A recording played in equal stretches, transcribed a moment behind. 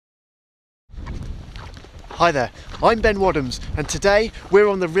Hi there, I'm Ben Wadhams and today we're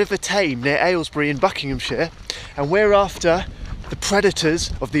on the River Tame near Aylesbury in Buckinghamshire and we're after the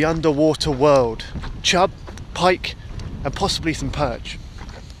predators of the underwater world. Chub, pike and possibly some perch.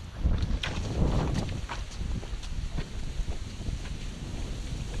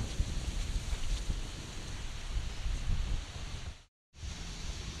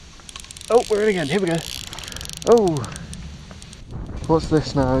 Oh, we're in again, here we go. Oh, what's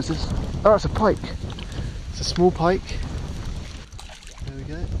this now? Is this? Oh, it's a pike. It's a small pike. There we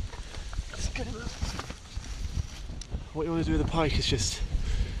go. Let's get him up. What you want to do with the pike is just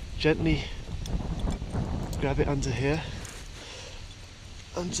gently grab it under here,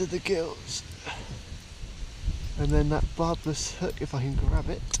 under the gills, and then that barbless hook, if I can grab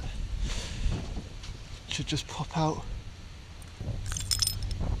it, should just pop out.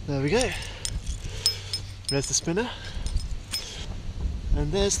 There we go. There's the spinner.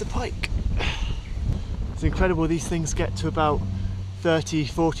 And there's the pike. It's incredible, these things get to about 30,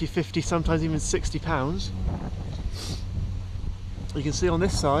 40, 50, sometimes even 60 pounds. You can see on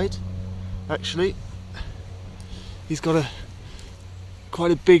this side, actually, he's got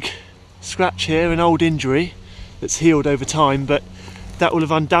quite a big scratch here, an old injury that's healed over time, but that will have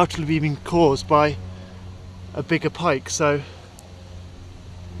undoubtedly been caused by a bigger pike. So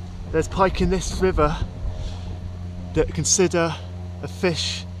there's pike in this river that consider a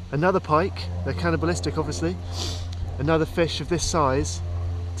fish, another pike, they're cannibalistic obviously, another fish of this size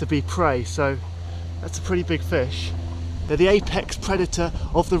to be prey, so that's a pretty big fish. They're the apex predator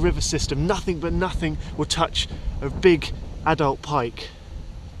of the river system. Nothing but nothing will touch a big adult pike.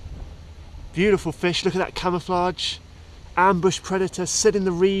 Beautiful fish, look at that camouflage. Ambush predator, sit in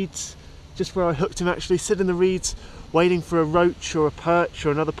the reeds, just where I hooked him actually, sit in the reeds waiting for a roach or a perch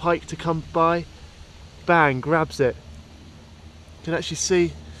or another pike to come by. Bang, grabs it. You can actually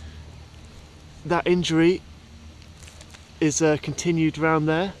see that injury is continued round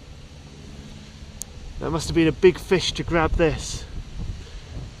there. That must have been a big fish to grab this.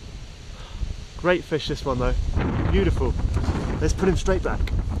 Great fish this one though, beautiful. Let's put him straight back.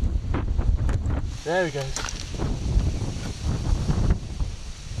 There he goes.